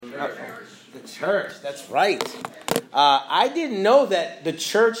church. That's right. I didn't know that the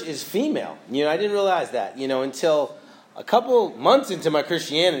church is female. I didn't realize that, until a couple months into my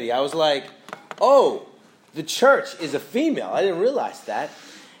Christianity. I was like, oh, the church is a female. I didn't realize that.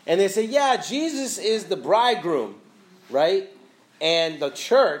 And they say, yeah, Jesus is the bridegroom, right? And the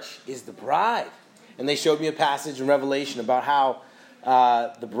church is the bride. And they showed me a passage in Revelation about how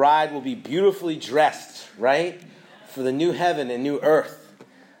the bride will be beautifully dressed, right? For the new heaven and new earth.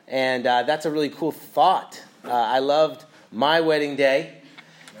 And that's a really cool thought. I loved my wedding day.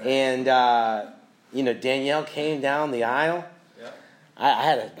 And, Danielle came down the aisle. Yep. I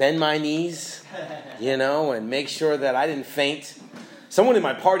had to bend my knees, and make sure that I didn't faint. Someone in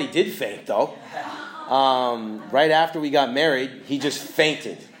my party did faint, though. Right after we got married, he just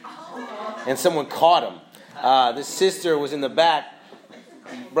fainted. And someone caught him. This sister was in the back.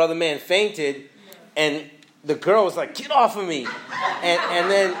 Brother man fainted. And the girl was like, get off of me.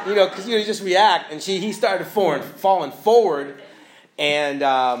 And then, because you just react. And he started falling forward. And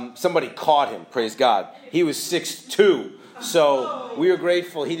somebody caught him, praise God. He was 6'2". So we were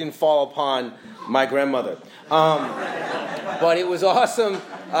grateful he didn't fall upon my grandmother. But it was awesome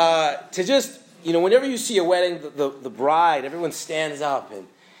to just, whenever you see a wedding, the bride, everyone stands up.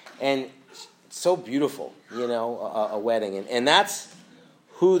 And it's so beautiful, a wedding. And that's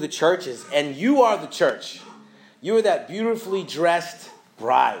who the church is. And you are the church. You are that beautifully dressed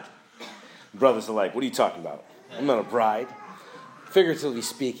bride. Brothers are like, what are you talking about? I'm not a bride. Figuratively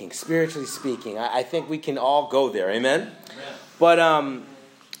speaking, spiritually speaking, I think we can all go there, amen? But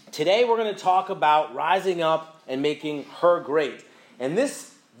today we're going to talk about rising up and making her great. And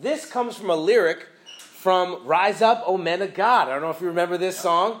this comes from a lyric from Rise Up, O Men of God. I don't know if you remember this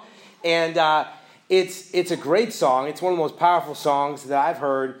song. And it's a great song. It's one of the most powerful songs that I've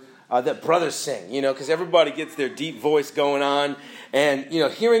heard that brothers sing, because everybody gets their deep voice going on. And,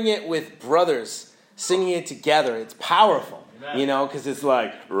 hearing it with brothers, singing it together, it's powerful. Because it's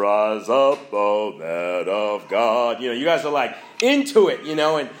like, rise up, O men of God. You guys are like into it,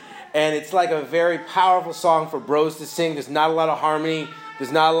 and it's like a very powerful song for bros to sing. There's not a lot of harmony.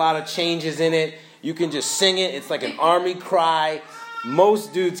 There's not a lot of changes in it. You can just sing it. It's like an army cry.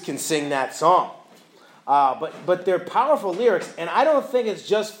 Most dudes can sing that song. But they're powerful lyrics, and I don't think it's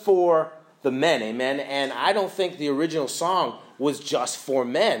just for the men, amen? And I don't think the original song was just for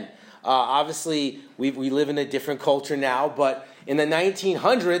men. Obviously, we live in a different culture now, but in the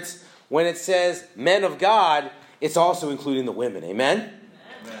 1900s, when it says men of God, it's also including the women, amen?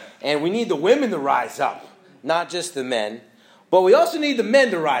 Amen. And we need the women to rise up, not just the men, but we also need the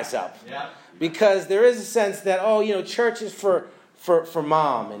men to rise up, because there is a sense that, church is for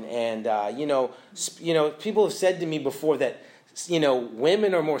mom, and people have said to me before that,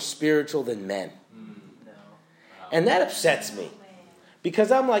 women are more spiritual than men, and that upsets me.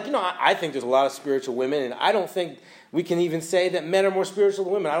 Because I'm like, I think there's a lot of spiritual women, and I don't think we can even say that men are more spiritual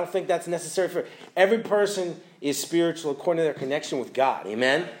than women. I don't think that's necessary for every person is spiritual according to their connection with God.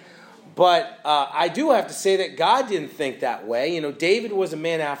 Amen? But I do have to say that God didn't think that way. David was a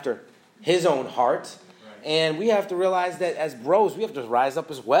man after his own heart, and we have to realize that as bros, we have to rise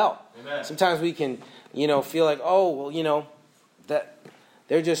up as well. Amen. Sometimes we can, feel like, that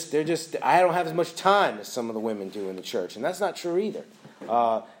they're just. I don't have as much time as some of the women do in the church, and that's not true either.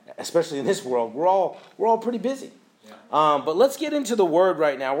 Especially in this world, we're all pretty busy. But let's get into the word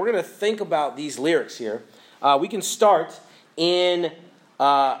right now. We're going to think about these lyrics here. We can start in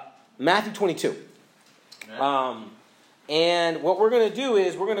Matthew 22. And what we're going to do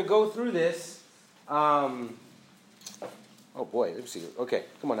is we're going to go through this. Oh boy, let me see. Okay,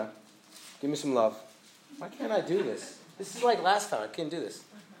 come on now. Give me some love. Why can't I do this? This is like last time. I couldn't do this.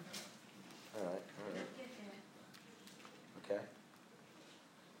 All right. Okay.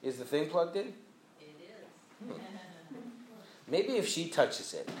 Is the thing plugged in? It is. Maybe if she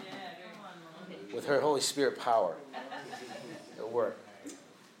touches it with her Holy Spirit power, it'll work.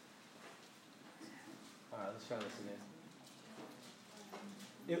 All right, let's try this again.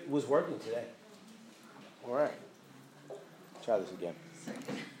 It was working today. All right. Try this again.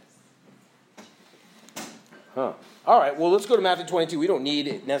 Huh. All right, well, let's go to Matthew 22. We don't need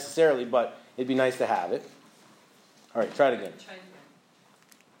it necessarily, but it'd be nice to have it. All right, try it again.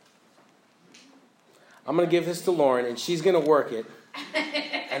 I'm going to give this to Lauren, and she's going to work it.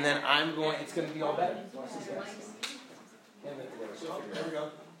 And then it's going to be all better. There we go.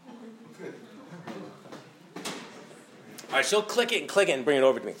 All right, she'll click it and bring it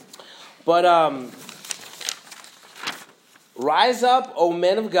over to me. But rise up, O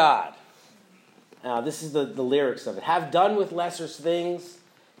men of God. Now, this is the lyrics of it. Have done with lesser things.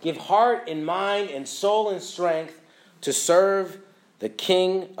 Give heart and mind and soul and strength to serve the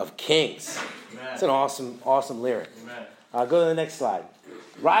King of Kings. It's an awesome lyric. Amen. Go to the next slide.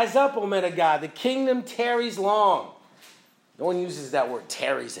 Rise up, O men of God. The kingdom tarries long. No one uses that word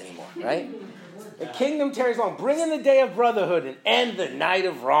tarries anymore, right? The kingdom tarries long. Bring in the day of brotherhood and end the night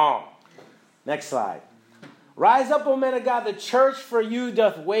of wrong. Next slide. Rise up, O men of God. The church for you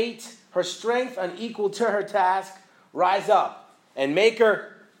doth wait. Her strength unequal to her task. Rise up and make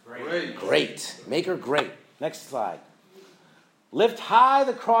her great. Make her great. Next slide. Lift high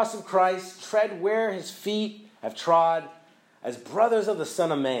the cross of Christ. Tread where his feet have trod. As brothers of the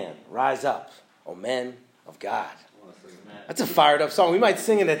Son of Man, rise up, O men of God. That's a fired up song. We might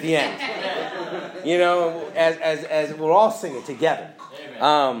sing it at the end. You know, as we'll all sing it together.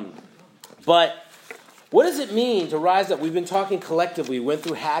 But what does it mean to rise up? We've been talking collectively. We went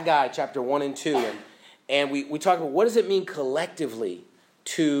through Haggai chapter 1 and 2. And we talked about what does it mean collectively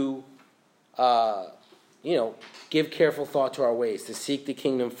to, give careful thought to our ways, to seek the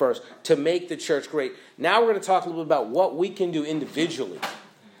kingdom first, to make the church great. Now we're going to talk a little bit about what we can do individually.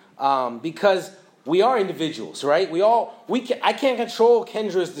 Because we are individuals, right? I can't control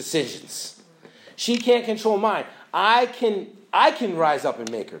Kendra's decisions. She can't control mine. I can rise up and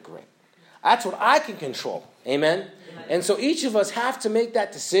make her great. That's what I can control. Amen? And so each of us have to make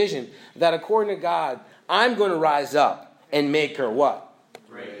that decision that according to God, I'm going to rise up and make her what?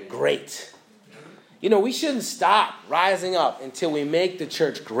 Great. You know, we shouldn't stop rising up until we make the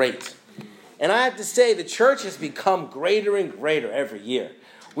church great. And I have to say, the church has become greater and greater every year.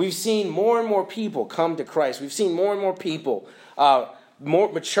 We've seen more and more people come to Christ. We've seen more and more people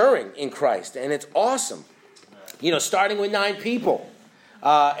more maturing in Christ. And it's awesome. You know, starting with 9 people.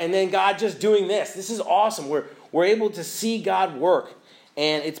 And then God just doing this. This is awesome. We're able to see God work.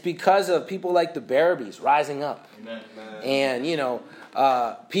 And it's because of people like the Barabys rising up. Amen. And,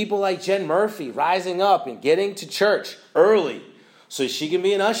 people like Jen Murphy rising up and getting to church early so she can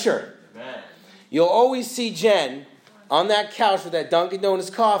be an usher. Amen. You'll always see Jen on that couch with that Dunkin' Donuts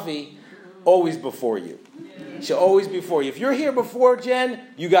coffee always before you. She'll always be before you. If you're here before Jen,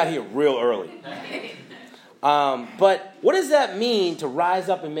 you got here real early. But what does that mean to rise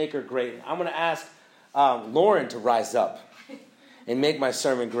up and make her great? I'm going to ask Lauren to rise up and make my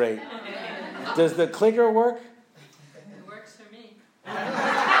sermon great. Does the clicker work? It works for me.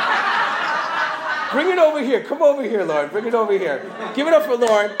 Bring it over here. Come over here, Lauren. Bring it over here. Give it up for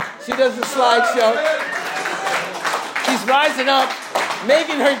Lauren. She does the slideshow. She's rising up,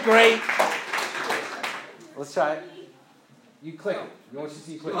 making her great. Let's try it. You click it. You want to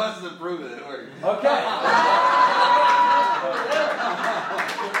see you click it. He wants to prove it. It works. Okay.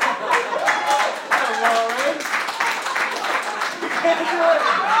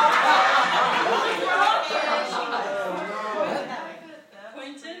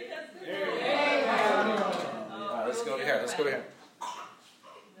 Let's go over here. Let's go over here.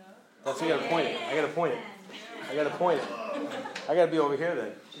 That's, you gotta point it. I gotta point it. I gotta point it. I gotta be over here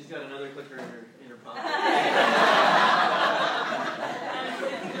then. She's got another clicker in her pocket.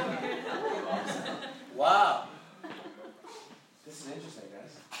 Wow. This is interesting,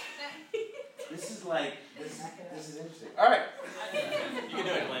 guys. This is interesting. All right. You can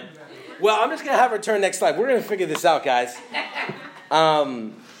do it, Glenn. Well, I'm just going to have her turn next slide. We're going to figure this out, guys.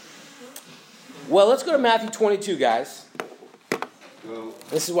 Well, let's go to Matthew 22, guys. Go.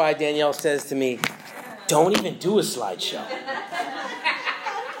 This is why Danielle says to me, don't even do a slideshow.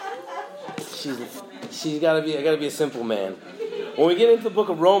 I got to be a simple man. When we get into the book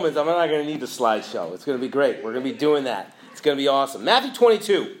of Romans, I'm not going to need the slideshow. It's going to be great. We're going to be doing that. It's going to be awesome. Matthew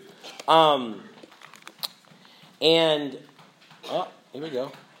 22. Here we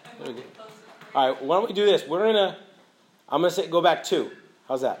go. All right, why don't we do this? I'm going to say go back 2.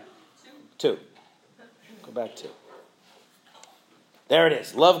 How's that? 2. Go back 2. There it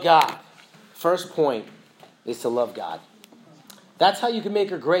is. Love God. First point is to love God. That's how you can make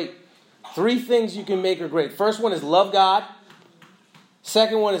her great. 3 things you can make her great. First one is love God.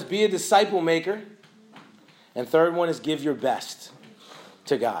 Second one is be a disciple maker. And third one is give your best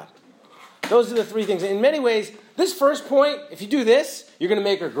to God. Those are the 3 things. In many ways, this first point, if you do this, you're going to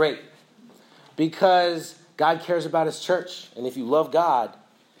make her great. Because God cares about his church. And if you love God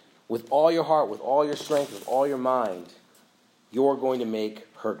with all your heart, with all your strength, with all your mind, you're going to make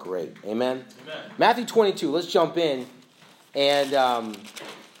her great. Amen? Amen. Matthew 22, let's jump in. And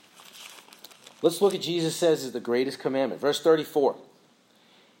let's look at Jesus says is the greatest commandment. Verse 34.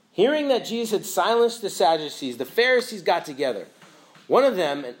 Hearing that Jesus had silenced the Sadducees, the Pharisees got together. One of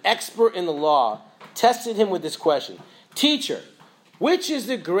them, an expert in the law, tested him with this question. Teacher, which is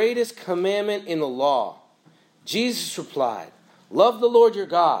the greatest commandment in the law? Jesus replied, love the Lord your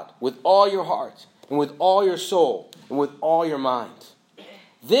God with all your heart and with all your soul and with all your mind.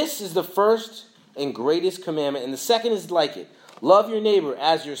 This is the first and greatest commandment, and the second is like it. Love your neighbor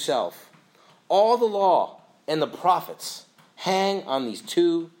as yourself. All the law and the prophets hang on these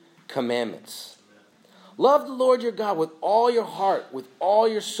two commandments. Love the Lord your God with all your heart, with all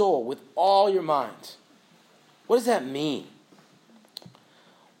your soul, with all your mind. What does that mean?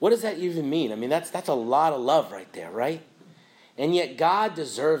 What does that even mean? I mean, that's a lot of love right there, right? And yet God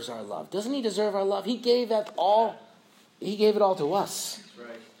deserves our love. Doesn't he deserve our love? He gave it all to us.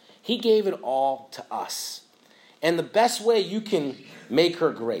 Right. He gave it all to us. And the best way you can make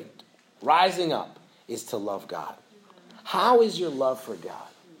her great, rising up, is to love God. How is your love for God?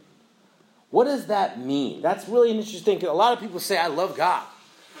 What does that mean? That's really an interesting thing. A lot of people say, I love God.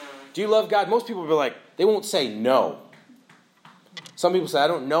 Do you love God? Most people will be like, they won't say no. Some people say, I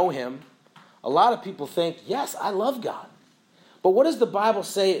don't know him. A lot of people think, yes, I love God. But what does the Bible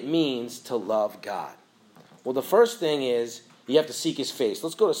say it means to love God? Well, the first thing is you have to seek his face.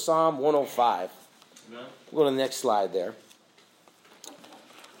 Let's go to Psalm 105. Amen. We'll go to the next slide there.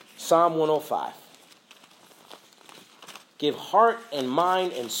 Psalm 105. Give heart and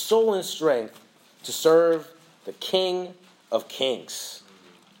mind and soul and strength to serve the King of Kings.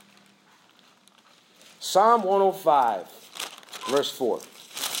 Psalm 105, verse 4.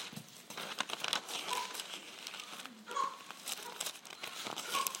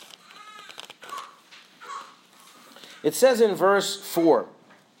 It says in verse 4,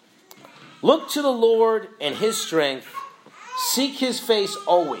 look to the Lord and his strength. Seek his face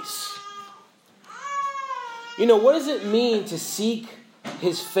always. You know, what does it mean to seek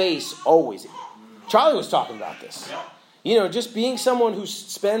his face always? Charlie was talking about this. You know, just being someone who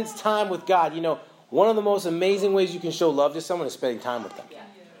spends time with God. You know, one of the most amazing ways you can show love to someone is spending time with them.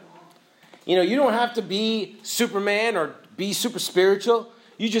 You know, you don't have to be Superman or be super spiritual.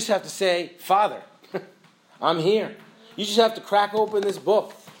 You just have to say, Father, I'm here. You just have to crack open this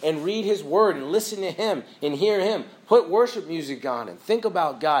book and read his word and listen to him and hear him. Put worship music on and think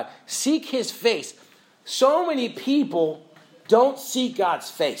about God. Seek his face. So many people don't seek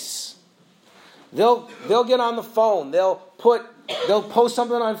God's face. They'll get on the phone. They'll post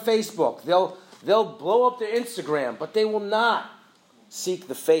something on Facebook. They'll blow up their Instagram, but they will not seek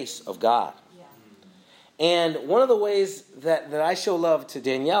the face of God. Yeah. And one of the ways that I show love to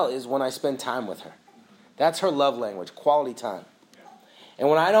Danielle is when I spend time with her. That's her love language, quality time. And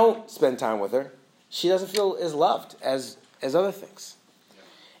when I don't spend time with her, she doesn't feel as loved as other things.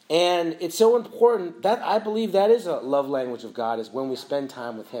 And it's so important that I believe that is a love language of God, is when we spend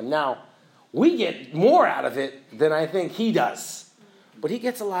time with him. Now, we get more out of it than I think he does. But he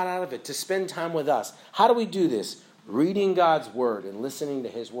gets a lot out of it, to spend time with us. How do we do this? Reading God's word and listening to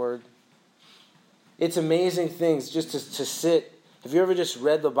his word. It's amazing things just to sit. Have you ever just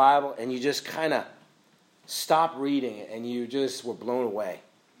read the Bible and you just kind of stop reading it and you just were blown away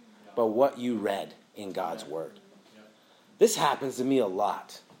by what you read in God's word? This happens to me a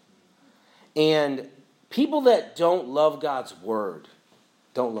lot. And people that don't love God's word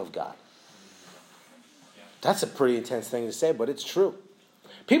don't love God. That's a pretty intense thing to say, but it's true.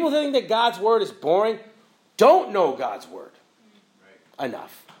 People think that God's word is boring, don't know God's word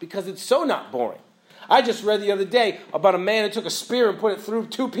enough, because it's so not boring. I just read the other day about a man who took a spear and put it through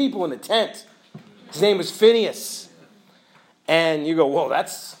two people in a tent. His name was Phineas. And you go, whoa,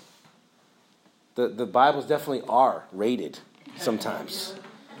 that's... The Bibles definitely are rated sometimes.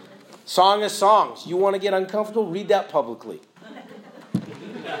 Song of Songs. You want to get uncomfortable? Read that publicly.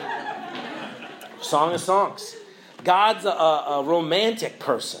 Song of Songs. God's a romantic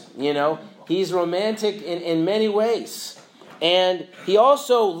person, you know. He's romantic in many ways. And he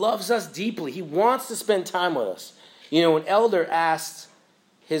also loves us deeply. He wants to spend time with us. You know, an elder asked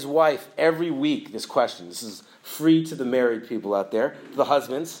his wife every week this question. This is free to the married people out there, the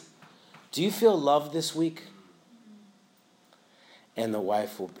husbands. Do you feel loved this week? And the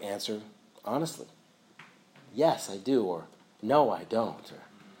wife will answer honestly, yes, I do, or no, I don't, or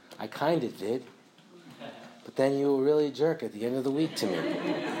I kind of did, but then you were really a jerk at the end of the week to me.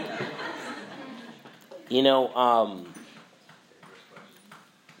 You know,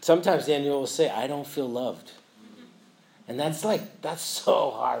 sometimes Daniel will say, I don't feel loved. And that's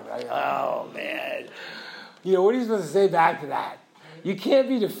so hard. Like, oh, man. You know, what are you supposed to say back to that? You can't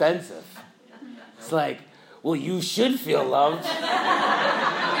be defensive. It's like, well, you should feel loved. You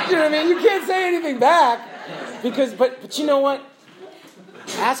know what I mean? You can't say anything back. But you know what?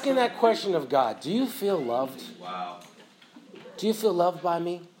 Asking that question of God, do you feel loved? Wow. Do you feel loved by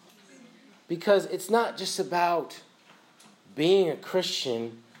me? Because it's not just about being a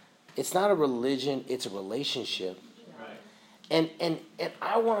Christian. It's not a religion. It's a relationship. Right. And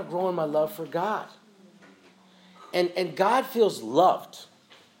I want to grow in my love for God. And God feels loved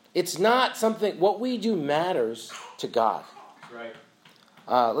It's not something, what we do matters to God. Right.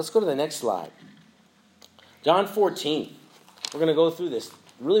 Let's go to the next slide. John 14. We're going to go through this.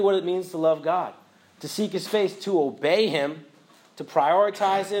 Really what it means to love God. To seek his face, to obey him, to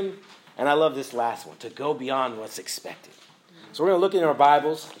prioritize him, and I love this last one, to go beyond what's expected. So we're going to look in our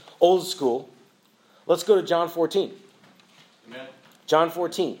Bibles, old school. Let's go to John 14. Amen. John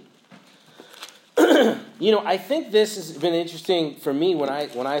 14. I think this has been interesting for me when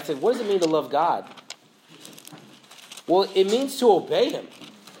I said, what does it mean to love God? Well, it means to obey him,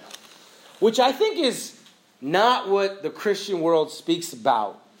 which I think is not what the Christian world speaks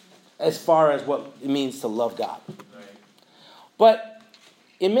about as far as what it means to love God. Right. But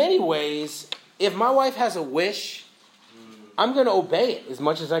in many ways, if my wife has a wish, I'm going to obey it as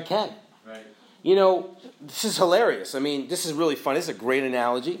much as I can. Right. This is hilarious. I mean, this is really fun. This is a great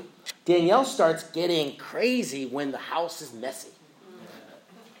analogy. Danielle starts getting crazy when the house is messy.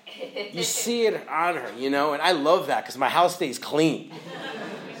 You see it on her, and I love that because my house stays clean.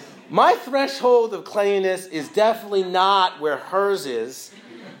 My threshold of cleanliness is definitely not where hers is.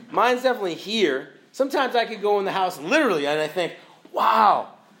 Mine's definitely here. Sometimes I could go in the house literally and I think,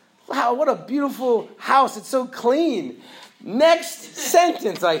 wow, what a beautiful house. It's so clean. Next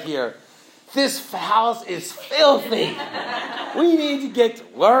sentence I hear, this house is filthy. We need to get to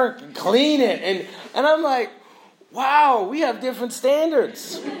work and clean it. And I'm like, wow, we have different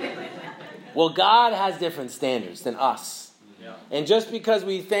standards. Well, God has different standards than us. Yeah. And just because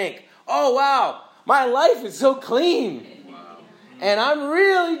we think, oh, wow, my life is so clean. Wow. And I'm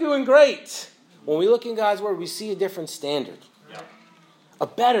really doing great. When we look in God's Word, we see a different standard. Yeah. A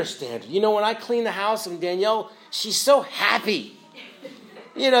better standard. When I clean the house and Danielle, she's so happy.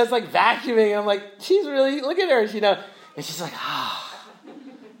 It's like vacuuming. I'm like, she's really, look at her, And she's like,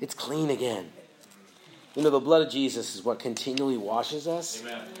 it's clean again. The blood of Jesus is what continually washes us.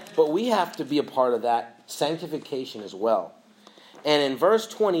 Amen. But we have to be a part of that sanctification as well. And in verse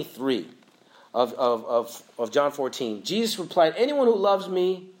 23 of John 14, Jesus replied, anyone who loves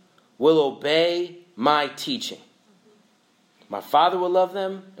me will obey my teaching. My Father will love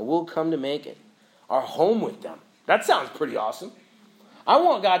them, and we'll come to make it our home with them. That sounds pretty awesome. I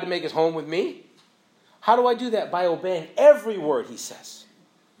want God to make his home with me. How do I do that? By obeying every word he says.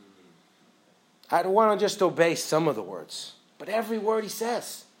 I don't want to just obey some of the words, but every word he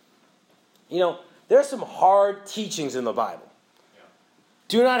says. There are some hard teachings in the Bible. Yeah.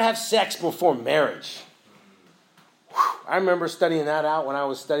 Do not have sex before marriage. Whew, I remember studying that out when I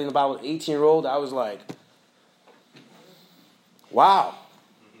was studying the Bible with an 18-year-old. I was like, wow.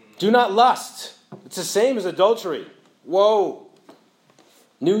 Do not lust. It's the same as adultery. Whoa.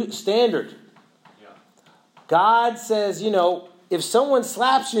 New standard. Yeah. God says, if someone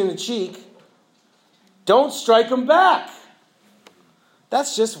slaps you in the cheek, don't strike them back.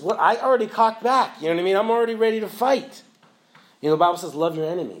 That's just what I already cocked back. You know what I mean? I'm already ready to fight. The Bible says love your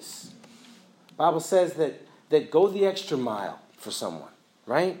enemies. The Bible says that go the extra mile for someone,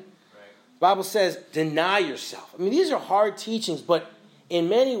 right? The Bible says deny yourself. I mean, these are hard teachings, but in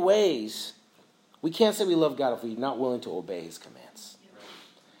many ways, we can't say we love God if we're not willing to obey his commands.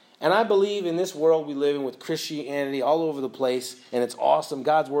 And I believe in this world we live in with Christianity all over the place, and it's awesome.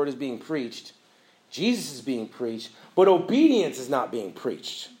 God's word is being preached. Jesus is being preached, but obedience is not being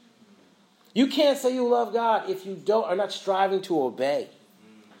preached. You can't say you love God if you are not striving to obey.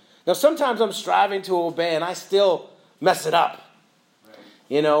 Now, sometimes I'm striving to obey, and I still mess it up.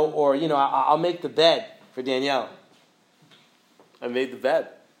 I'll make the bed for Danielle. I made the bed.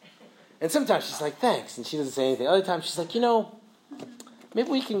 And sometimes she's like, thanks, and she doesn't say anything. Other times she's like, maybe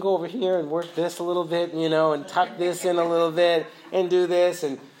we can go over here and work this a little bit, and tuck this in a little bit, and do this,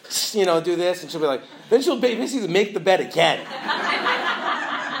 and, do this. And she'll be like, then she'll basically make the bed again.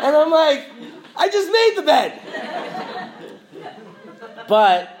 And I'm like, I just made the bed.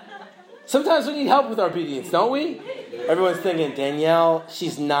 But sometimes we need help with our obedience, don't we? Everyone's thinking, Danielle,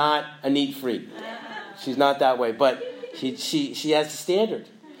 she's not a neat freak. She's not that way. But she has the standard.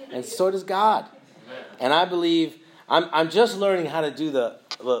 And so does God. And I believe I'm just learning how to do the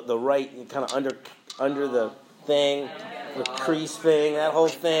right kind of under the thing, the crease thing, that whole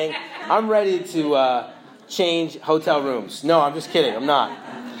thing. I'm ready to change hotel rooms. No, I'm just kidding. I'm not.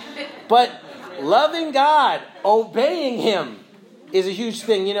 But loving God, obeying him is a huge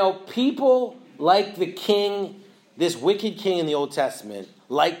thing. People like the king, this wicked king in the Old Testament,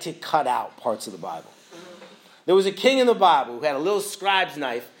 like to cut out parts of the Bible. There was a king in the Bible who had a little scribe's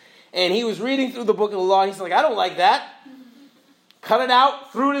knife, and he was reading through the book of the law, and he's like, I don't like that. Cut it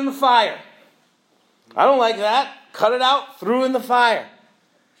out, threw it in the fire. I don't like that. Cut it out, threw it in the fire.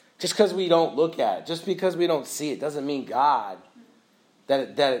 Just because we don't look at it, just because we don't see it, doesn't mean God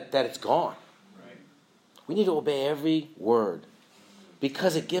that it's gone. Right. We need to obey every word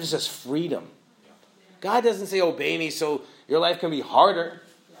because it gives us freedom. God doesn't say, obey me so your life can be harder.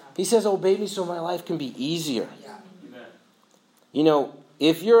 He says, obey me so my life can be easier. Amen. You know,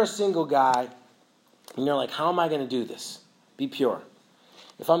 if you're a single guy, and you're like, how am I going to do this? Be pure.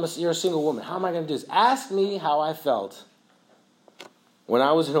 If you're a single woman, how am I going to do this? Ask me how I felt when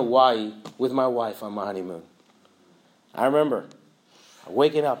I was in Hawaii with my wife on my honeymoon. I remember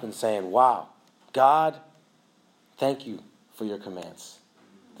waking up and saying, wow, God, thank you for your commands.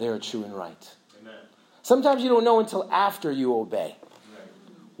 They are true and right. Amen. Sometimes you don't know until after you obey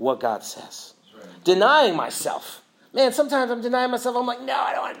what God says. That's right. Denying myself. Man, sometimes I'm denying myself. I'm like, no,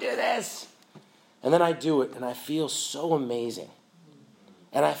 I don't want to do this. And then I do it, and I feel so amazing.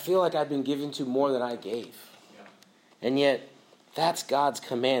 And I feel like I've been given to more than I gave. Yeah. And yet, that's God's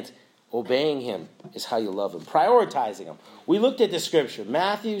command. Obeying him is how you love him. Prioritizing him. We looked at this scripture,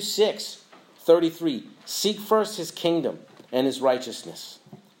 Matthew 6:33. Seek first his kingdom and his righteousness.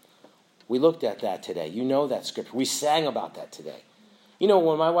 We looked at that today. You know that scripture. We sang about that today. You know,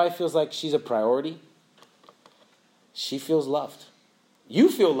 when my wife feels like she's a priority, she feels loved. You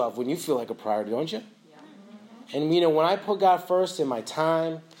feel loved when you feel like a priority, don't you? Yeah. And, you know, when I put God first in my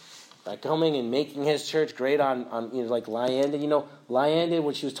time, by coming and making his church great on you know, like Lyanda. You know, Lyanda,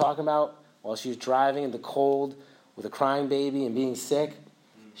 what she was talking about while she was driving in the cold with a crying baby and being sick,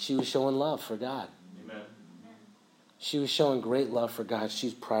 she was showing love for God. Amen. She was showing great love for God.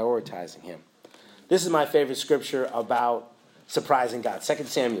 She's prioritizing him. This is my favorite scripture about surprising God. 2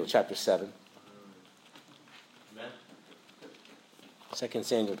 Samuel chapter 7. Amen. 2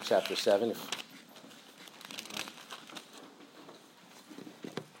 Samuel chapter 7.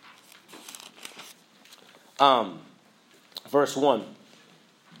 Verse 1.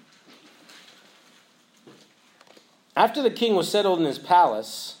 After the king was settled in his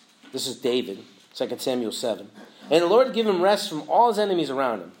palace, this is David, 2 Samuel 7, and the Lord gave him rest from all his enemies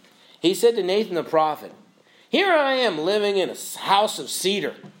around him. He said to Nathan the prophet, here I am living in a house of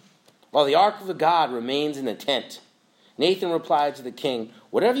cedar, while the ark of the God remains in the tent. Nathan replied to the king,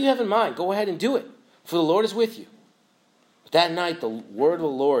 whatever you have in mind, go ahead and do it, for the Lord is with you. But that night the word of the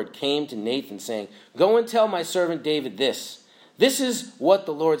Lord came to Nathan, saying, go and tell my servant David this. This is what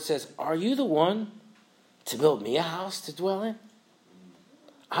the Lord says, are you the one to build me a house to dwell in?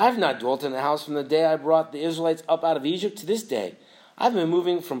 I've not dwelt in a house from the day I brought the Israelites up out of Egypt to this day. I've been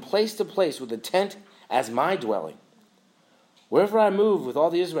moving from place to place with a tent as my dwelling. Wherever I moved with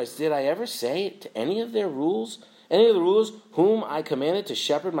all the Israelites, did I ever say to any of the rulers whom I commanded to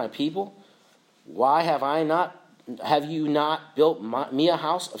shepherd my people, why have you not built me a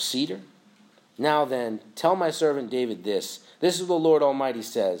house of cedar? Now then, tell my servant David this. This is what the Lord Almighty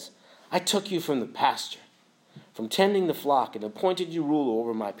says. I took you from the pasture, from tending the flock, and appointed you ruler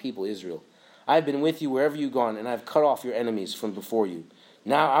over my people Israel. I have been with you wherever you've gone, and I have cut off your enemies from before you.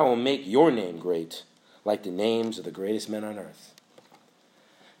 Now I will make your name great, like the names of the greatest men on earth.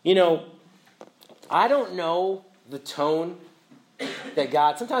 You know, I don't know the tone that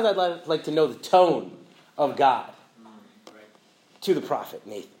God... Sometimes I'd like to know the tone of God to the prophet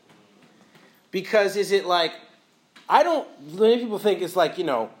Nathan. Because is it like... Many people think it's like, you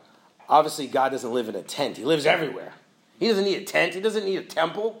know, obviously God doesn't live in a tent. He lives everywhere. He doesn't need a tent. He doesn't need a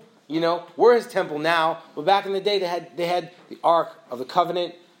temple. You know, we're his temple now. But back in the day, they had the Ark of the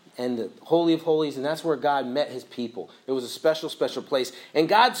Covenant and the Holy of Holies, and that's where God met his people. It was a special, special place. And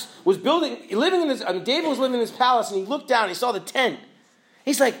David was living in his palace, and he looked down, and he saw the tent.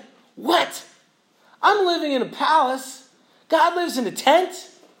 He's like, what? I'm living in a palace. God lives in a tent?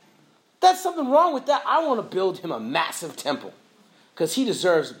 That's something wrong with that. I want to build him a massive temple. Because he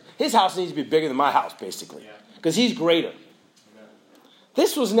deserves... His house needs to be bigger than my house, basically. Because he's greater. Amen.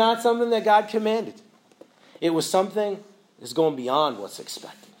 This was not something that God commanded. It was something that's going beyond what's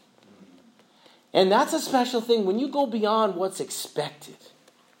expected. And that's a special thing. When you go beyond what's expected,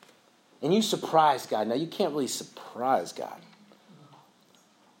 and you surprise God. Now, you can't really surprise God.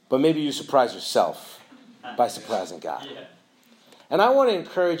 But maybe you surprise yourself by surprising God. Yeah. And I want to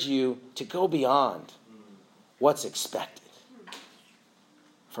encourage you to go beyond what's expected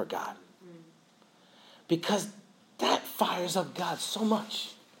for God. Because that fires up God so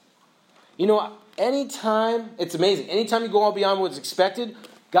much. You know, it's amazing. Anytime you go on beyond what's expected,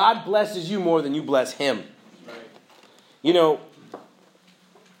 God blesses you more than you bless him. Right. You know,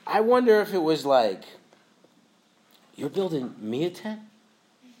 I wonder if it was like, you're building me a tent?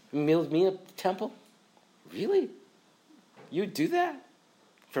 Build me a temple? Really? You would do that?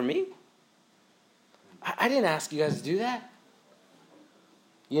 For me? I didn't ask you guys to do that.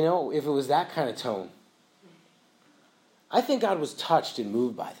 You know, if it was that kind of tone. I think God was touched and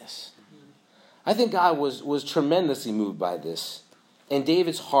moved by this. I think God was tremendously moved by this and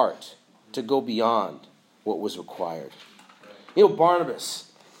David's heart to go beyond what was required. You know,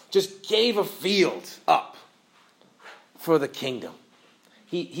 Barnabas just gave a field up for the kingdom.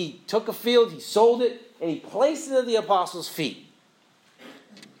 He took a field, he sold it, and he placed it at the apostles' feet.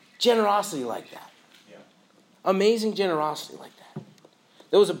 Generosity like that. Yeah. Amazing generosity like that.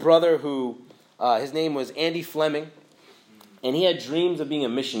 There was a brother who, his name was Andy Fleming, and he had dreams of being a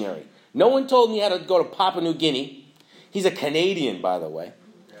missionary. No one told him he had to go to Papua New Guinea. He's a Canadian, by the way.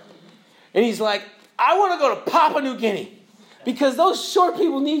 Yeah. And he's like, I want to go to Papua New Guinea because those short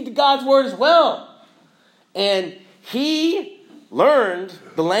people need God's word as well. And he learned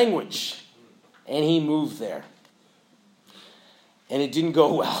the language, and he moved there. And it didn't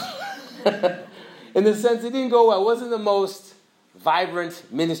go well. In the sense, it didn't go well. It wasn't the most vibrant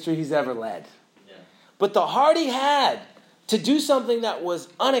ministry he's ever led. Yeah. But the heart he had to do something that was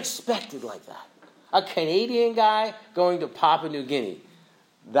unexpected like that. A Canadian guy going to Papua New Guinea.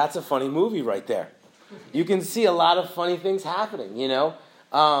 That's a funny movie right there. You can see a lot of funny things happening, you know.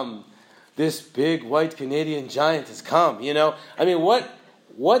 This big white Canadian giant has come, you know. I mean,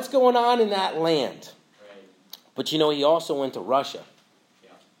 what's going on in that land? Right. But, you know, he also went to Russia. Yeah.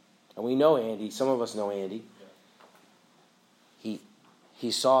 And we know Andy. Some of us know Andy. Yeah.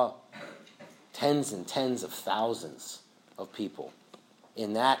 He saw tens and tens of thousands of people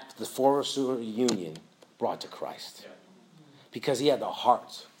in that the former Soviet Union brought to Christ. Yeah. Because he had the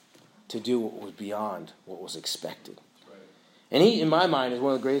heart to do what was beyond what was expected. Right. And he, in my mind, is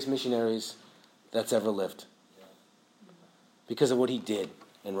one of the greatest missionaries that's ever lived. Yeah. Because of what he did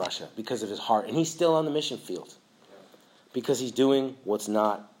in Russia, because of his heart. And he's still on the mission field. Yeah. Because he's doing what's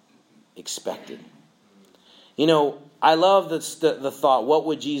not expected. You know, I love the thought, what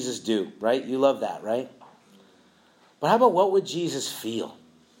would Jesus do, right? You love that, right? But how about what would Jesus feel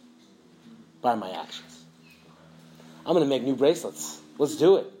by my actions? I'm going to make new bracelets. Let's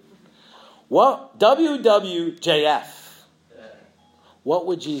do it. What WWJF? What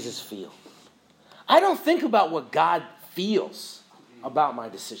would Jesus feel? I don't think about what God feels about my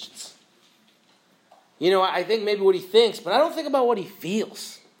decisions. You know, I think maybe what he thinks, but I don't think about what he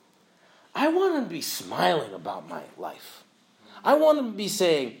feels. I want him to be smiling about my life. I want him to be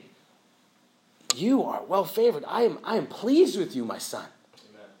saying, you are well favored. I am pleased with you, my son.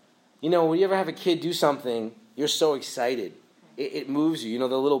 Amen. You know, when you ever have a kid do something, you're so excited. It moves you. You know,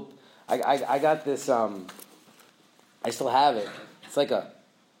 the little, I got this, I still have it.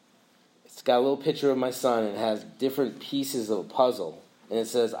 It's got a little picture of my son, and it has different pieces of a puzzle. And it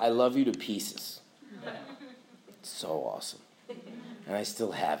says, I love you to pieces. It's so awesome. And I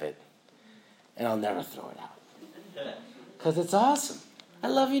still have it. And I'll never throw it out. Because it's awesome. I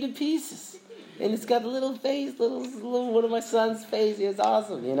love you to pieces. And it's got a little face, little one of my son's face. It's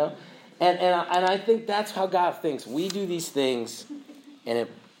awesome, you know. And I think that's how God thinks. We do these things, and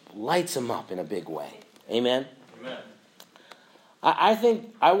it lights him up in a big way. Amen? Amen. I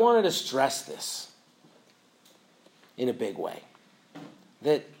think I wanted to stress this in a big way.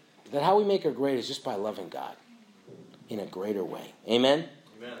 That how we make her great is just by loving God in a greater way. Amen?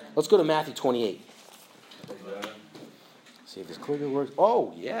 Amen. Let's go to Matthew 28. Amen. See if this clicker works.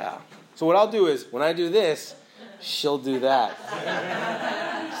 Oh, yeah. So what I'll do is, when I do this, she'll do that.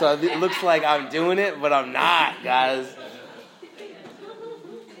 So it looks like I'm doing it, but I'm not, guys.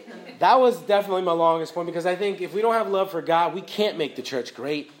 That was definitely my longest point, because I think if we don't have love for God, we can't make the church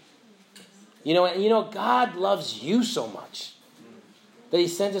great. You know, God loves you so much that he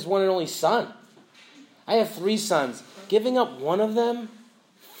sent his one and only son. I have 3 sons. Giving up one of them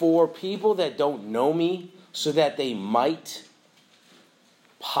for people that don't know me so that they might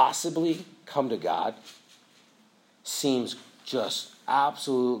possibly come to God seems just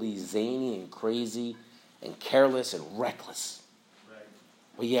absolutely zany and crazy and careless and reckless. Right.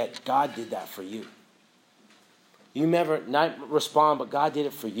 But yet God did that for you. You never not respond, but God did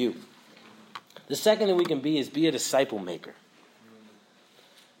it for you. The second thing we can be is be a disciple maker.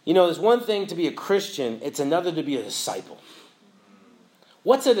 You know, there's one thing to be a Christian, it's another to be a disciple.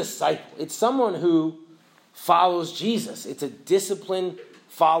 What's a disciple? It's someone who follows Jesus. It's a disciplined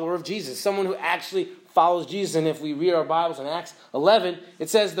follower of Jesus. Someone who actually follows Jesus. And if we read our Bibles in Acts 11, it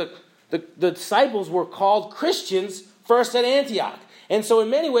says the disciples were called Christians first at Antioch. And so in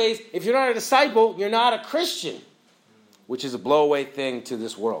many ways, if you're not a disciple, you're not a Christian, which is a blowaway thing to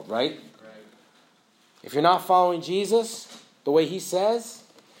this world, right? If you're not following Jesus the way he says,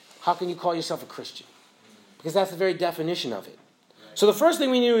 how can you call yourself a Christian? Because that's the very definition of it. So the first thing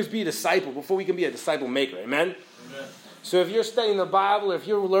we need is be a disciple before we can be a disciple maker. Amen? Amen. So if you're studying the Bible, if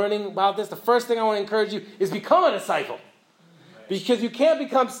you're learning about this, the first thing I want to encourage you is become a disciple. Because you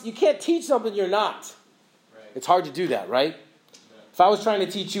can't teach something you're not. Right. It's hard to do that, right? If I was trying to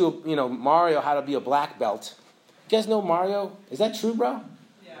teach you, Mario how to be a black belt. You guys know Mario? Is that true, bro?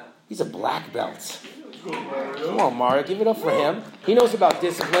 Yeah. He's a black belt. Come on, Mario, give it up for him. He knows about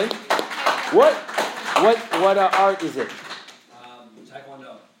discipline. What art is it?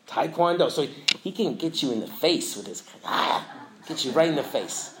 Taekwondo. Taekwondo. So he can get you in the face with his, get you right in the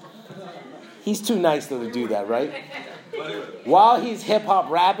face. He's too nice though to do that, right? While he's hip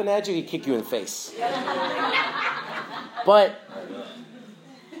hop rapping at you, he kick you in the face. But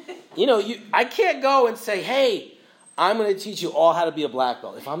I can't go and say, "Hey, I'm going to teach you all how to be a black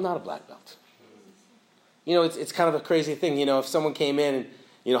belt," if I'm not a black belt. It's kind of a crazy thing. If someone came in and,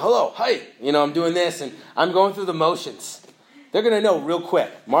 hello, hi, I'm doing this and I'm going through the motions. They're going to know real quick.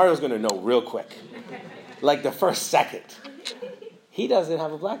 Mario's going to know real quick. Like the first second. He doesn't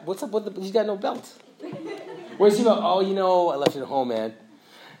have a black, what's up with he's got no belt. Where's he go? Oh, I left it at home, man.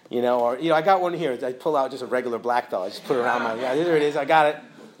 I got one here. I pull out just a regular black belt. I just put it around there it is. I got it.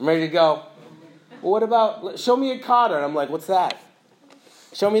 I'm ready to go. Well, what about, show me a kata. And I'm like, what's that?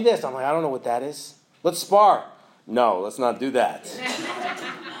 Show me this. I'm like, I don't know what that is. Let's spar. No, let's not do that.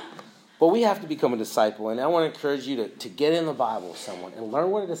 But we have to become a disciple. And I want to encourage you to get in the Bible with someone and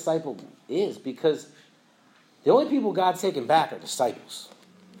learn what a disciple is. Because the only people God's taking back are disciples.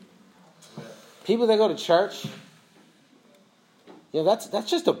 People that go to church, that's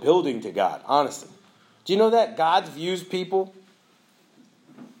just a building to God, honestly. Do you know that God views people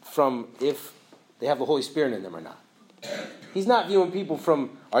from if they have the Holy Spirit in them or not? He's not viewing people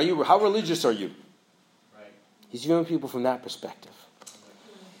from, how religious are you? Right. He's viewing people from that perspective.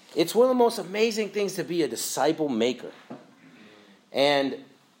 It's one of the most amazing things to be a disciple maker. And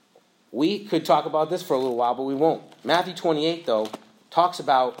we could talk about this for a little while, but we won't. Matthew 28, though, talks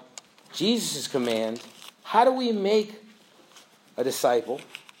about Jesus' command. How do we make a disciple?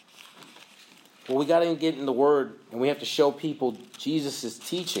 Well, we got to get in the Word, and we have to show people Jesus'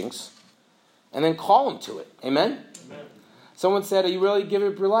 teachings, and then call them to it. Amen? Amen. Someone said, "Are you really giving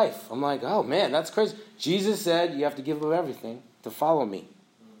up your life?" I'm like, oh man, that's crazy. Jesus said you have to give up everything to follow me.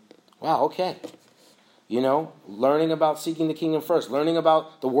 Wow, okay. Learning about seeking the kingdom first, learning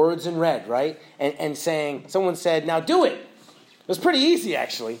about the words in red, right? And saying, someone said, now do it. It was pretty easy,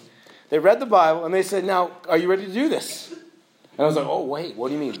 actually. They read the Bible, and they said, now, are you ready to do this? And I was like, oh, wait, what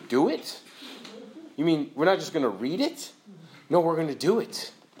do you mean, do it? You mean we're not just going to read it? No, we're going to do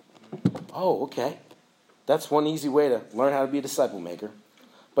it. Oh, okay. That's one easy way to learn how to be a disciple maker.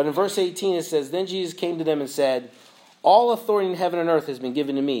 But in verse 18 it says, then Jesus came to them and said, all authority in heaven and earth has been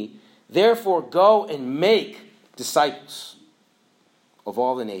given to me. Therefore go and make disciples of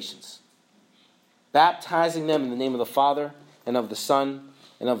all the nations, baptizing them in the name of the Father and of the Son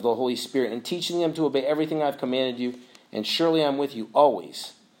and of the Holy Spirit, and teaching them to obey everything I've commanded you. And surely I'm with you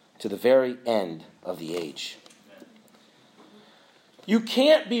always to the very end of the age. You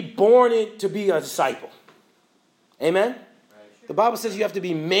can't be born to be a disciple. Amen? The Bible says you have to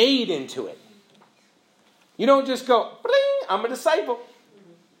be made into it. You don't just go, bling, I'm a disciple.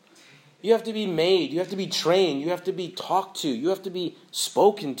 You have to be made. You have to be trained. You have to be talked to. You have to be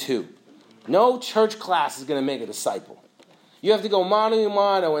spoken to. No church class is going to make a disciple. You have to go mano a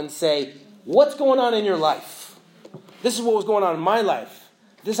mano and say, what's going on in your life? This is what was going on in my life.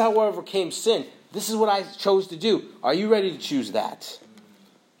 This is how I overcame sin. This is what I chose to do. Are you ready to choose that?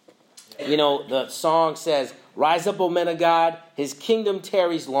 The song says, rise up, O men of God, his kingdom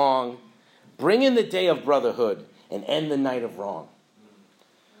tarries long. Bring in the day of brotherhood and end the night of wrong.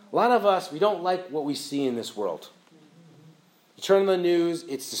 A lot of us, we don't like what we see in this world. You turn on the news,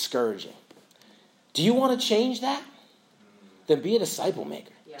 it's discouraging. Do you want to change that? Then be a disciple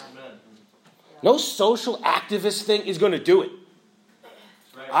maker. Yeah. Amen. No social activist thing is going to do it.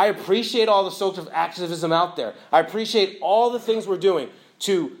 Right. I appreciate all the social activism out there. I appreciate all the things we're doing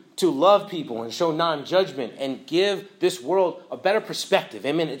to love people and show non-judgment and give this world a better perspective.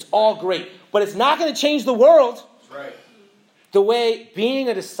 Amen. It's all great. But it's not going to change the world. That's right. The way being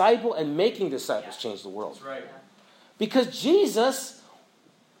a disciple and making disciples change the world. That's right. Because Jesus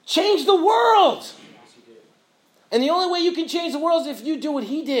changed the world. And the only way you can change the world is if you do what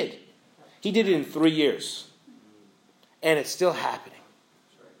he did. He did it in 3 years. And it's still happening.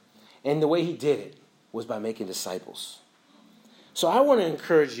 And the way he did it was by making disciples. So I want to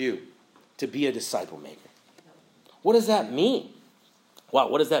encourage you to be a disciple maker. What does that mean? Wow,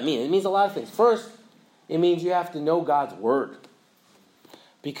 what does that mean? It means a lot of things. First, it means you have to know God's word.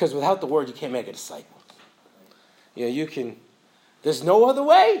 Because without the word, you can't make a disciple. There's no other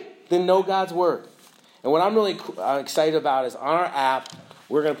way than know God's word. And what I'm really excited about is on our app,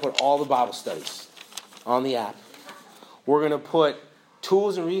 we're going to put all the Bible studies on the app. We're going to put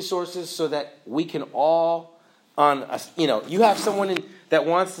tools and resources so that we can all, you have someone that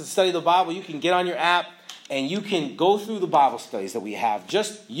wants to study the Bible, you can get on your app and you can go through the Bible studies that we have.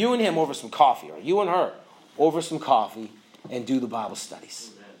 Just you and him over some coffee, or you and her over some coffee, and do the Bible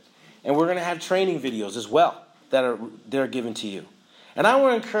studies. And we're going to have training videos as well they're given to you. And I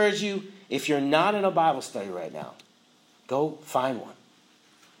want to encourage you, if you're not in a Bible study right now, go find one.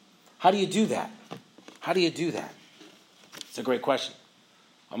 How do you do that? How do you do that? It's a great question.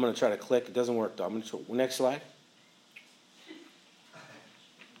 I'm going to try to click. It doesn't work, though. I'm going to try. Next slide.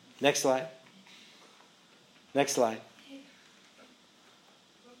 Next slide. Next slide.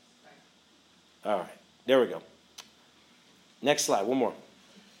 All right. There we go. Next slide. One more.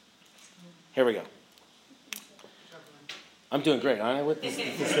 Here we go. I'm doing great, aren't I, with this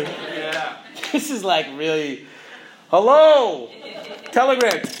thing? Yeah. This is like really... Hello!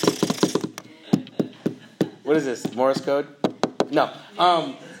 Telegram. What is this? Morse code? No.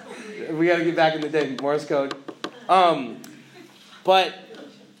 We got to get back in the day. Morse code. But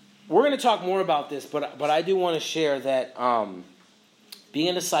we're going to talk more about this, but I do want to share that being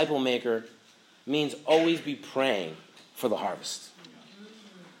a disciple maker means always be praying for the harvest.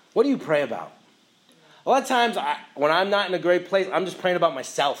 What do you pray about? A lot of times, when I'm not in a great place, I'm just praying about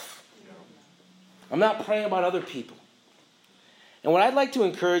myself. I'm not praying about other people. And what I'd like to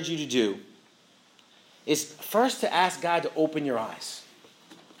encourage you to do is first to ask God to open your eyes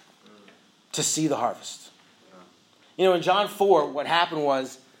to see the harvest. You know, in John 4, what happened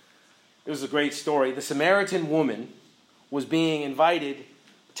was, it was a great story. The Samaritan woman was being invited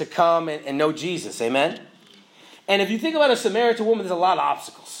to come and know Jesus. Amen? And if you think about a Samaritan woman, there's a lot of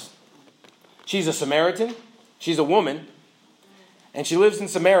obstacles. She's a Samaritan. She's a woman. And she lives in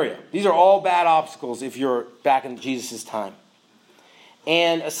Samaria. These are all bad obstacles if you're back in Jesus' time.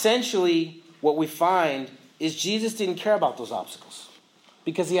 And essentially, what we find is Jesus didn't care about those obstacles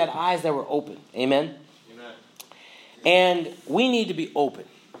because he had eyes that were open. Amen? Amen. And we need to be open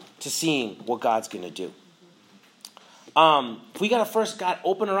to seeing what God's going to do. We got to first, God,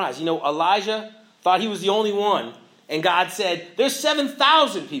 open our eyes. You know, Elijah thought he was the only one. And God said, there's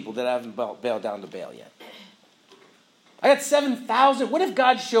 7,000 people that haven't bailed down to Baal yet. I got 7,000. What if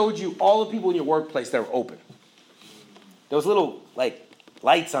God showed you all the people in your workplace that were open? Those little,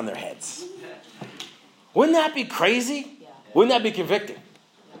 lights on their heads. Wouldn't that be crazy? Yeah. Wouldn't that be convicting?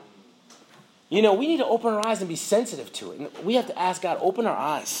 You know, we need to open our eyes and be sensitive to it. And we have to ask God, open our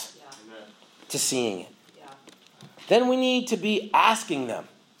eyes to seeing it. Yeah. Then we need to be asking them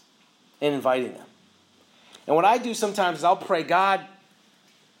and inviting them. And what I do sometimes is I'll pray, God,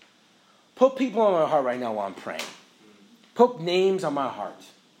 put people on my heart right now while I'm praying. Put names on my heart.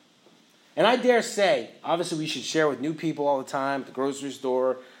 And I dare say, obviously we should share with new people all the time, at the grocery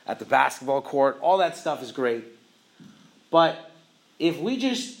store, at the basketball court. All that stuff is great. But if we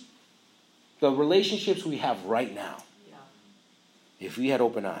the relationships we have right now, if we had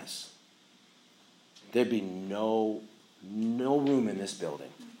open eyes, there'd be no room in this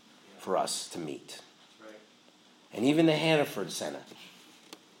building for us to meet. Right. And even the Hannaford Center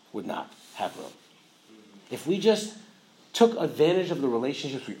would not have room. If we just took advantage of the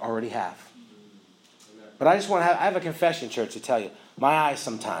relationships we already have. But I have a confession, church, to tell you. My eyes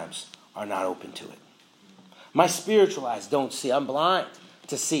sometimes are not open to it. My spiritual eyes don't see. I'm blind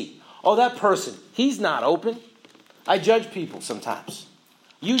to see. Oh, that person, he's not open. I judge people sometimes.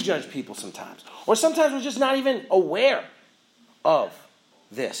 You judge people sometimes. Or sometimes we're just not even aware of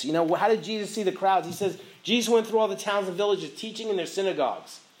this. You know, how did Jesus see the crowds? He says, Jesus went through all the towns and villages teaching in their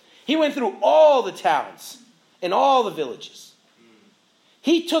synagogues. He went through all the towns and all the villages.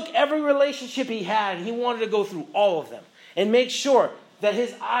 He took every relationship he had and he wanted to go through all of them and make sure that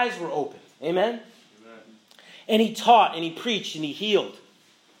his eyes were open. Amen? Amen. And he taught and he preached and he healed.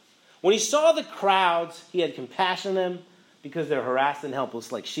 When he saw the crowds, he had compassion on them because they're harassed and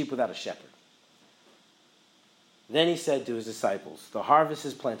helpless like sheep without a shepherd. Then he said to his disciples, the harvest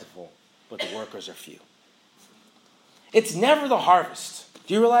is plentiful, but the workers are few. It's never the harvest.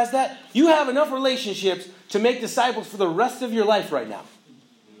 Do you realize that? You have enough relationships to make disciples for the rest of your life right now.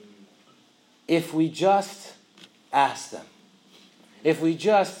 If we just asked them. If we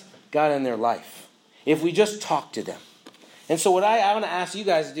just got in their life. If we just talked to them. And so what I want to ask you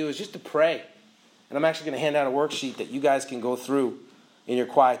guys to do is just to pray. And I'm actually going to hand out a worksheet that you guys can go through in your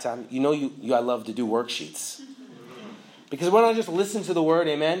quiet time. You know I love to do worksheets. Because we don't just listen to the word,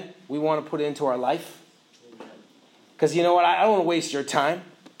 amen? We want to put it into our life. Because you know what? I don't want to waste your time.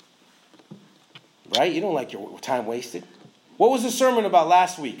 Right? You don't like your time wasted. What was the sermon about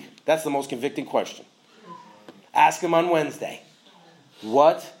last week? That's the most convicting question. Ask him on Wednesday.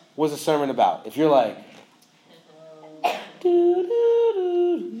 What was the sermon about? If you're like, You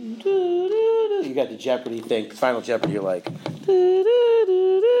got the Jeopardy thing, Final Jeopardy, you're like,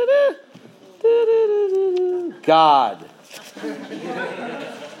 God.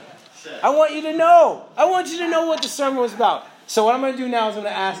 I want you to know. I want you to know what the sermon was about. So what I'm going to do now is I'm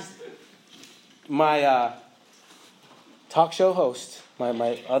going to ask my talk show host,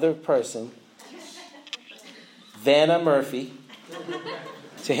 my other person, Vanna Murphy,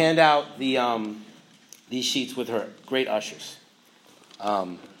 to hand out these sheets with her great ushers.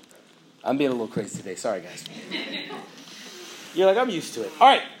 I'm being a little crazy today. Sorry, guys. You're like, I'm used to it. All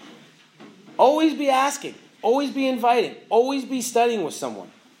right. Always be asking. Always be inviting. Always be studying with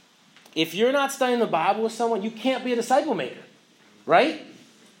someone. If you're not studying the Bible with someone, you can't be a disciple maker. Right?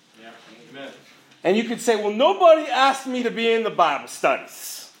 Yeah. Amen. And you could say, well, nobody asked me to be in the Bible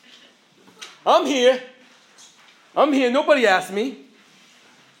studies. I'm here. Nobody asked me.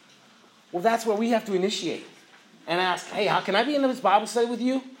 Well, that's where we have to initiate and ask, hey, how can I be in this Bible study with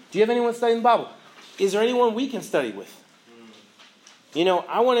you? Do you have anyone studying the Bible? Is there anyone we can study with? You know,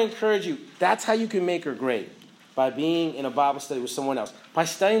 I want to encourage you. That's how you can make her great, by being in a Bible study with someone else, by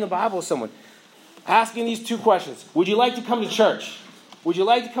studying the Bible with someone. Asking these two questions. Would you like to come to church? Would you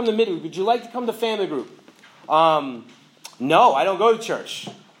like to come to midweek? Would you like to come to family group? No, I don't go to church.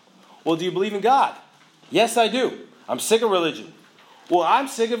 Well, do you believe in God? Yes, I do. I'm sick of religion. Well, I'm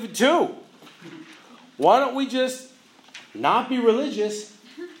sick of it too. Why don't we just not be religious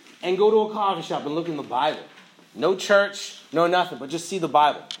and go to a coffee shop and look in the Bible? No church, no nothing, but just see the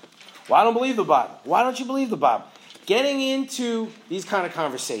Bible. Well, I don't believe the Bible. Why don't you believe the Bible? Getting into these kind of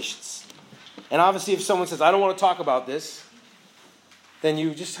conversations. And obviously if someone says, I don't want to talk about this, then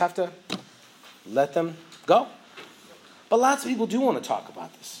you just have to let them go. But lots of people do want to talk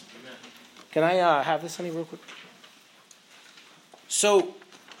about this. Can I have this, honey, real quick? So,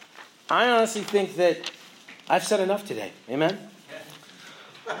 I honestly think that I've said enough today. Amen?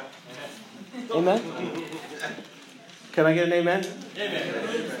 Amen? Can I get an amen?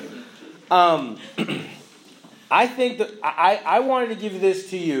 Amen. I think that I wanted to give this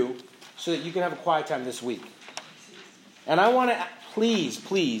to you so that you can have a quiet time this week. And I want to, please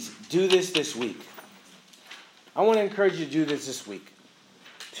do this week. I want to encourage you to do this week.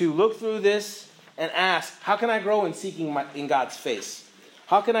 To look through this and ask, how can I grow in seeking in God's face?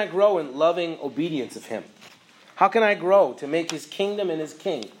 How can I grow in loving obedience of Him? How can I grow to make His kingdom and His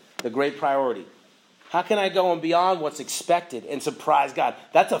king the great priority? How can I go on beyond what's expected and surprise God?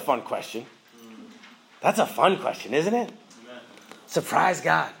 That's a fun question. That's a fun question, isn't it? Amen. Surprise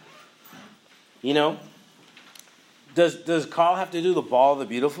God. You know, does Carl have to do the ball of the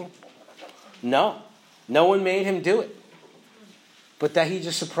beautiful? No. No one made him do it. But that he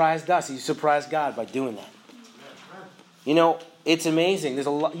just surprised us. He surprised God by doing that. You know, it's amazing. There's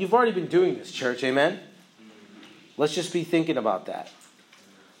a lot. You've already been doing this, church. Amen? Let's just be thinking about that.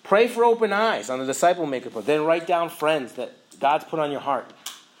 Pray for open eyes on the disciple maker book. Then write down friends that God's put on your heart.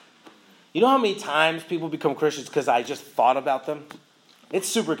 You know how many times people become Christians because I just thought about them? It's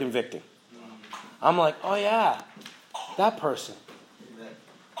super convicting. I'm like, oh yeah, that person.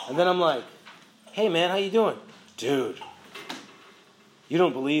 And then I'm like, hey man, how you doing? Dude, you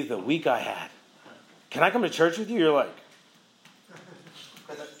don't believe the week I had. Can I come to church with you? You're like,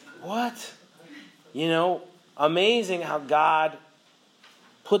 what? You know, amazing how God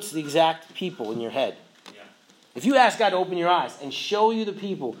puts the exact people in your head. If you ask God to open your eyes and show you the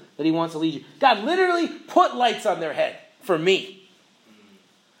people that He wants to lead you, God literally put lights on their head for me.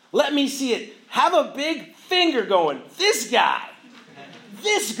 Let me see it. Have a big finger going, this guy,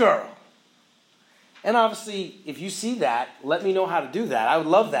 this girl. And obviously, if you see that, let me know how to do that. I would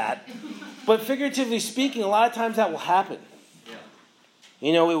love that. But figuratively speaking, a lot of times that will happen. Yeah.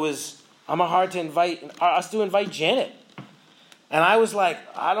 You know, I'm hard to invite Janet. And I was like,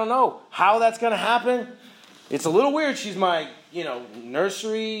 I don't know how that's going to happen. It's a little weird. She's my,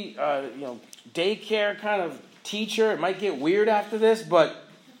 nursery, daycare kind of teacher. It might get weird after this, but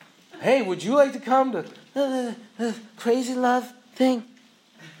hey, would you like to come to crazy love thing?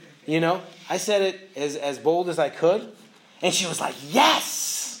 I said it as bold as I could, and she was like,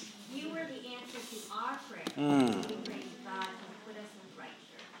 yes! You were the answer to our prayer. We praise God and put us in the right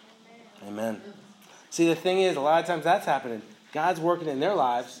church. Amen. See, the thing is, a lot of times that's happening. God's working in their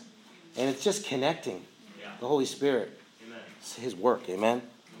lives, and it's just connecting the Holy Spirit. Amen. It's His work. Amen?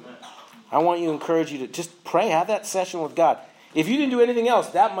 Amen. I want you to encourage you to just pray. Have that session with God. If you didn't do anything else,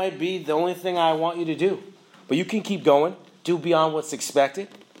 that might be the only thing I want you to do. But you can keep going. Do beyond what's expected.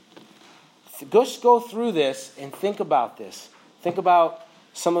 Just go through this and think about this. Think about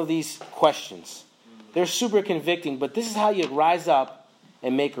some of these questions. They're super convicting, but this is how you rise up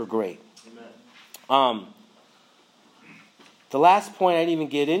and make her great. Amen. The last point I didn't even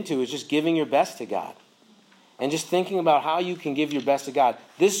get into is just giving your best to God. And just thinking about how you can give your best to God.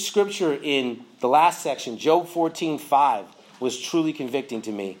 This scripture in the last section, Job 14:5, was truly convicting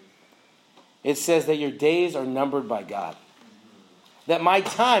to me. It says that your days are numbered by God. That my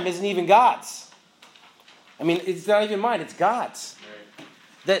time isn't even God's. I mean, it's not even mine, it's God's.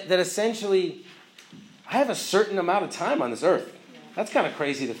 That essentially, I have a certain amount of time on this earth. That's kind of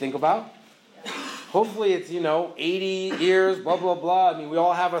crazy to think about. Hopefully it's, 80 years, blah, blah, blah. I mean, we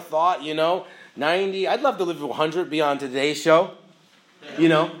all have a thought, 90. I'd love to live to 100 beyond today's show.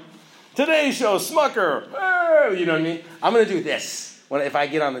 Today's show, Smucker. Oh, you know what I mean? I'm going to do this if I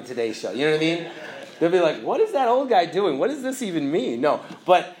get on the Today Show. You know what I mean? They'll be like, what is that old guy doing? What does this even mean? No,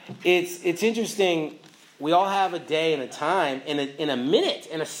 but it's interesting. We all have a day and a time, in a minute,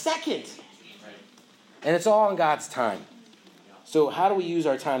 in a second. And it's all in God's time. So how do we use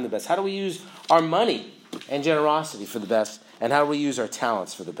our time the best? How do we use our money and generosity for the best? And how do we use our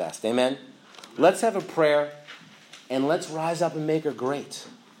talents for the best? Amen? Let's have a prayer, and let's rise up and make her great.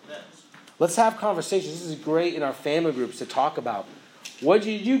 Let's have conversations. This is great in our family groups to talk about. What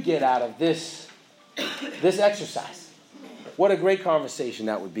did you get out of this exercise? What a great conversation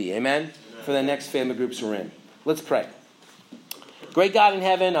that would be. Amen? For the next family groups we're in. Let's pray. Great God in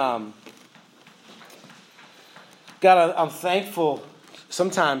heaven, God, I'm thankful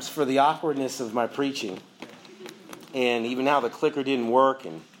sometimes for the awkwardness of my preaching. And even how the clicker didn't work,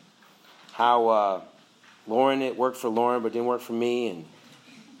 and how it worked for Lauren but didn't work for me.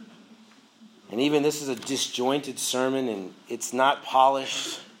 And even this is a disjointed sermon, and it's not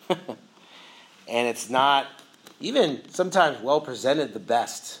polished. And it's not even sometimes well presented the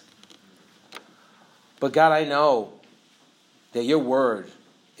best. But God, I know that your word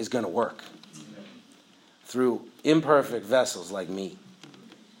is going to work through imperfect vessels like me.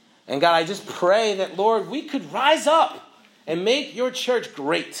 And God, I just pray that, Lord, we could rise up and make your church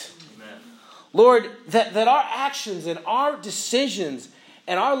great. Amen. Lord, that our actions and our decisions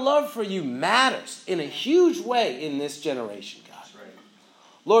and our love for you matters in a huge way in this generation, God. That's right.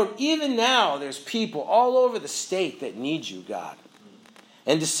 Lord, even now there's people all over the state that need you, God.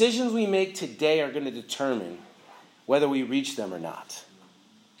 And decisions we make today are going to determine whether we reach them or not.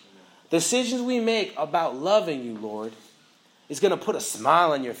 Decisions we make about loving you, Lord, is going to put a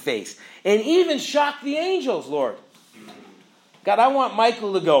smile on your face and even shock the angels, Lord. God, I want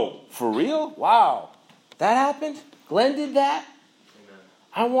Michael to go, for real? Wow, that happened? Glenn did that? Amen.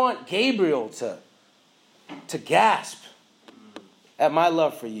 I want Gabriel to gasp at my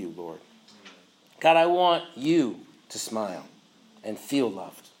love for you, Lord. God, I want you to smile and feel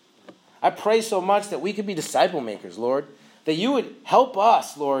loved. I pray so much that we could be disciple makers, Lord, that you would help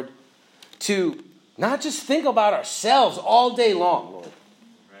us, Lord, to not just think about ourselves all day long, Lord,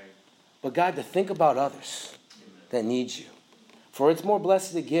 but God, to think about others that need you. For it's more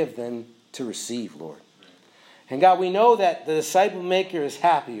blessed to give than to receive, Lord. And God, we know that the disciple maker is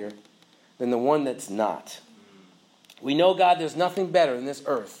happier than the one that's not. We know, God, there's nothing better in this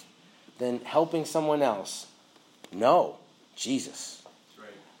earth than helping someone else know Jesus.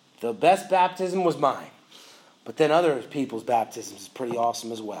 The best baptism was mine, but then other people's baptisms is pretty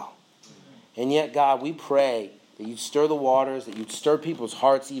awesome as well. And yet, God, we pray that you'd stir the waters, that you'd stir people's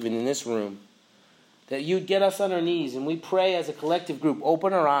hearts even in this room, that you'd get us on our knees. And we pray as a collective group,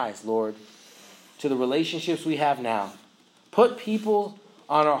 open our eyes, Lord, to the relationships we have now. Put people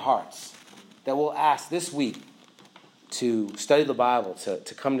on our hearts that we'll ask this week to study the Bible,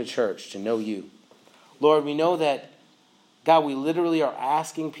 to come to church, to know you. Lord, we know that, God, we literally are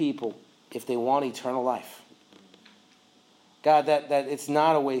asking people if they want eternal life. God, that it's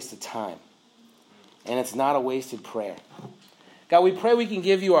not a waste of time. And it's not a wasted prayer. God, we pray we can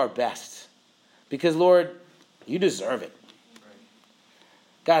give you our best. Because, Lord, you deserve it.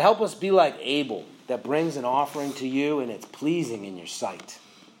 God, help us be like Abel that brings an offering to you and it's pleasing in your sight.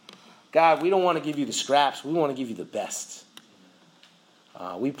 God, we don't want to give you the scraps. We want to give you the best.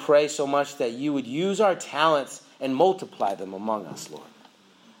 We pray so much that you would use our talents and multiply them among us, Lord.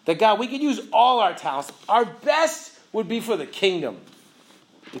 That, God, we could use all our talents. Our best would be for the kingdom.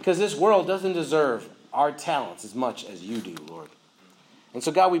 Because this world doesn't deserve our talents as much as you do, Lord. And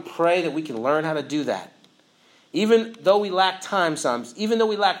so, God, we pray that we can learn how to do that. Even though we lack time sometimes, even though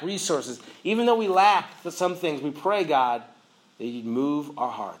we lack resources, even though we lack some things, we pray, God, that you'd move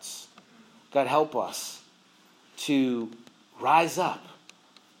our hearts. God, help us to rise up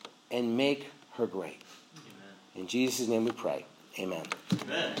and make her great. Amen. In Jesus' name we pray. Amen.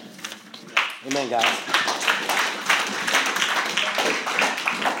 Amen. Amen, guys.